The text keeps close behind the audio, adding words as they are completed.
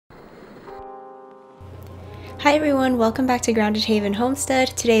Hi everyone, welcome back to Grounded Haven Homestead.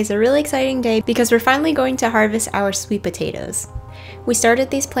 Today is a really exciting day because we're finally going to harvest our sweet potatoes. We started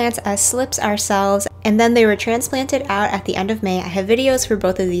these plants as slips ourselves and then they were transplanted out at the end of May. I have videos for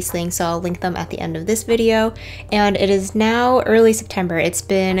both of these things, so I'll link them at the end of this video. And it is now early September. It's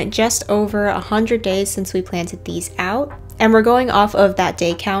been just over 100 days since we planted these out, and we're going off of that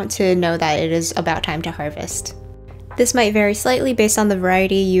day count to know that it is about time to harvest. This might vary slightly based on the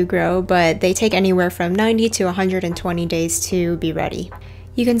variety you grow, but they take anywhere from 90 to 120 days to be ready.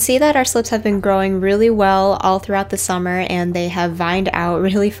 You can see that our slips have been growing really well all throughout the summer, and they have vined out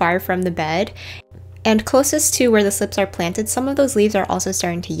really far from the bed. And closest to where the slips are planted, some of those leaves are also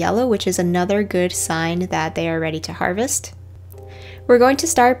starting to yellow, which is another good sign that they are ready to harvest. We're going to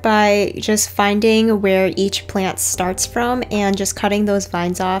start by just finding where each plant starts from and just cutting those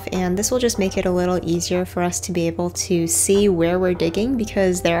vines off, and this will just make it a little easier for us to be able to see where we're digging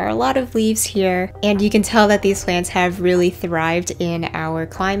because there are a lot of leaves here and you can tell that these plants have really thrived in our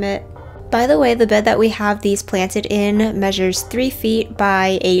climate. By the way, the bed that we have these planted in measures 3 feet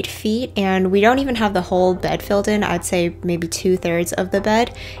by 8 feet, and we don't even have the whole bed filled in. I'd say maybe 2/3 of the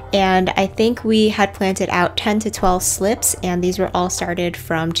bed, and I think we had planted out 10 to 12 slips, and these were all started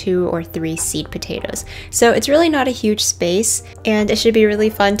from 2 or 3 seed potatoes. So it's really not a huge space, and it should be really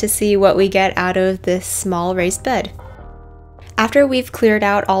fun to see what we get out of this small raised bed. After we've cleared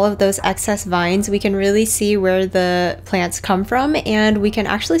out all of those excess vines, we can really see where the plants come from, and we can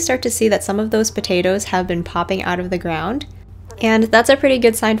actually start to see that some of those potatoes have been popping out of the ground. And that's a pretty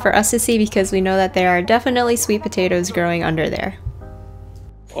good sign for us to see because we know that there are definitely sweet potatoes growing under there.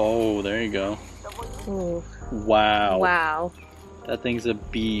 Oh, there you go. Ooh. Wow. Wow. That thing's a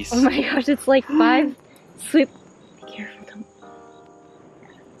beast. Oh my gosh, it's like 5 sweet. Be careful. Don't...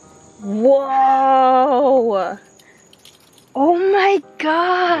 Whoa! Oh my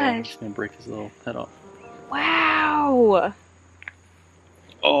gosh! Yeah, I'm just gonna break his little head off. Wow!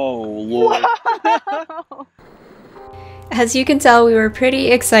 Oh, Lord. Wow. As you can tell, we were pretty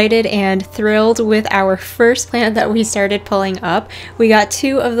excited and thrilled with our first plant that we started pulling up. We got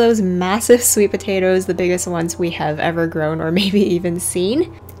 2 of those massive sweet potatoes, the biggest ones we have ever grown or maybe even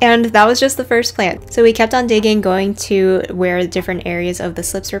seen. And that was just the first plant. So we kept on digging, going to where different areas of the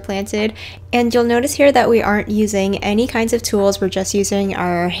slips were planted. And you'll notice here that we aren't using any kinds of tools, we're just using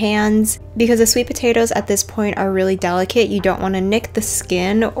our hands because the sweet potatoes at this point are really delicate. You don't want to nick the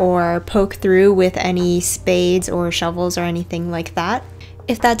skin or poke through with any spades or shovels or anything like that.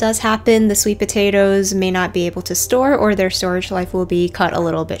 If that does happen, the sweet potatoes may not be able to store or their storage life will be cut a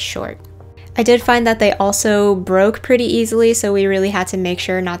little bit short. I did find that they also broke pretty easily, so we really had to make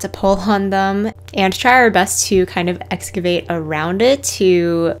sure not to pull on them and try our best to kind of excavate around it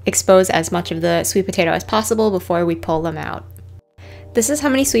to expose as much of the sweet potato as possible before we pull them out. This is how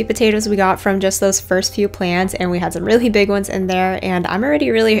many sweet potatoes we got from just those first few plants, and we had some really big ones in there, and I'm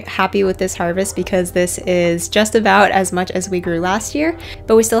already really happy with this harvest because this is just about as much as we grew last year,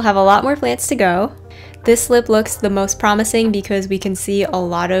 but we still have a lot more plants to go. This slip looks the most promising because we can see a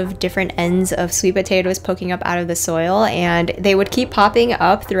lot of different ends of sweet potatoes poking up out of the soil, and they would keep popping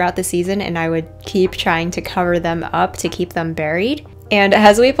up throughout the season and I would keep trying to cover them up to keep them buried. And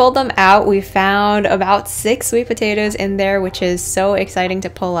as we pulled them out, we found about 6 sweet potatoes in there, which is so exciting to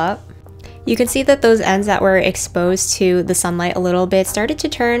pull up. You can see that those ends that were exposed to the sunlight a little bit started to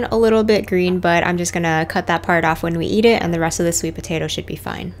turn a little bit green, but I'm just gonna cut that part off when we eat it and the rest of the sweet potato should be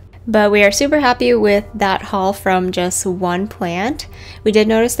fine. But we are super happy with that haul from just one plant. We did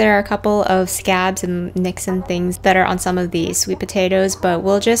notice there are a couple of scabs and nicks and things that are on some of these sweet potatoes, but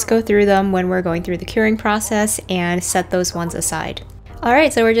we'll just go through them when we're going through the curing process and set those ones aside.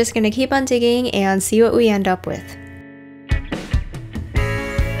 Alright, so we're just going to keep on digging and see what we end up with.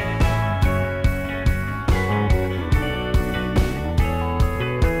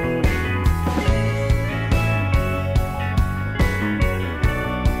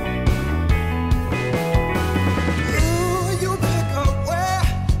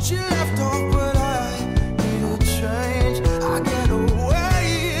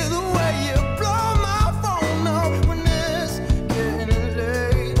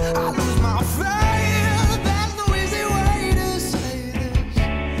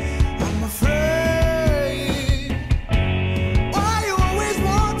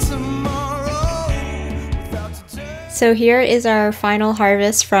 So here is our final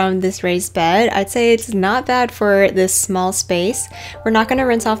harvest from this raised bed. I'd say it's not bad for this small space. We're not going to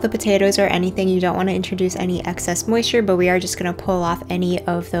rinse off the potatoes or anything. You don't want to introduce any excess moisture, but we are just going to pull off any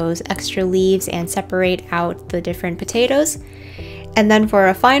of those extra leaves and separate out the different potatoes. And then for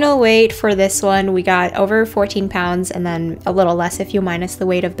a final weight for this one, we got over 14 pounds and then a little less if you minus the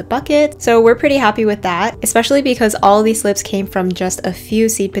weight of the bucket. So we're pretty happy with that, especially because all these slips came from just a few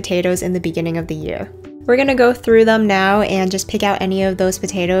seed potatoes in the beginning of the year. We're gonna go through them now and just pick out any of those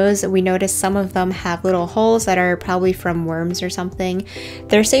potatoes. We noticed some of them have little holes that are probably from worms or something.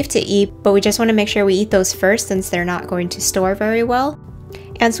 They're safe to eat, but we just wanna make sure we eat those first since they're not going to store very well.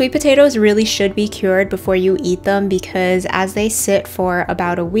 And sweet potatoes really should be cured before you eat them because as they sit for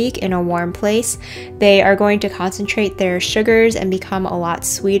about a week in a warm place, they are going to concentrate their sugars and become a lot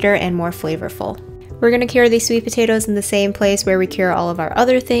sweeter and more flavorful. We're going to cure these sweet potatoes in the same place where we cure all of our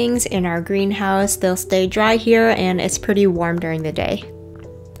other things, in our greenhouse. They'll stay dry here and it's pretty warm during the day.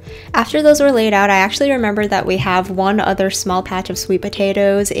 After those were laid out, I actually remembered that we have one other small patch of sweet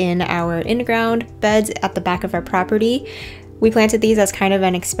potatoes in our in-ground beds at the back of our property. We planted these as kind of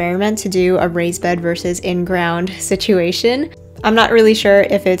an experiment to do a raised bed versus in-ground situation. I'm not really sure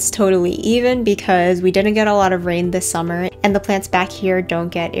if it's totally even because we didn't get a lot of rain this summer and the plants back here don't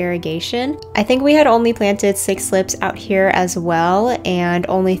get irrigation. I think we had only planted 6 slips out here as well and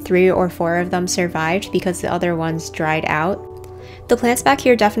only 3 or 4 of them survived because the other ones dried out. The plants back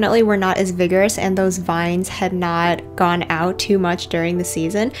here definitely were not as vigorous and those vines had not gone out too much during the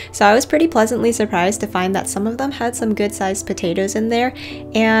season, so I was pretty pleasantly surprised to find that some of them had some good sized potatoes in there,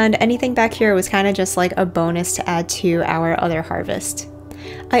 and anything back here was kind of just like a bonus to add to our other harvest.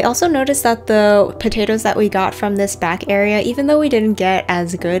 I also noticed that the potatoes that we got from this back area, even though we didn't get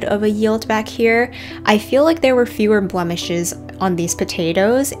as good of a yield back here, I feel like there were fewer blemishes on these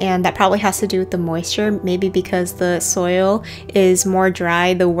potatoes, and that probably has to do with the moisture, maybe because the soil is more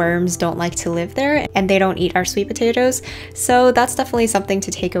dry, the worms don't like to live there, and they don't eat our sweet potatoes. So that's definitely something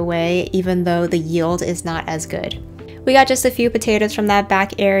to take away, even though the yield is not as good. We got just a few potatoes from that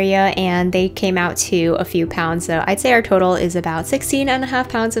back area and they came out to a few pounds, so I'd say our total is about 16.5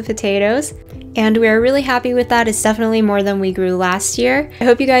 pounds of potatoes. And we are really happy with that. It's definitely more than we grew last year. I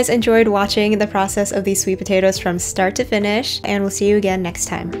hope you guys enjoyed watching the process of these sweet potatoes from start to finish, and we'll see you again next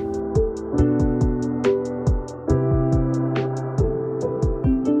time.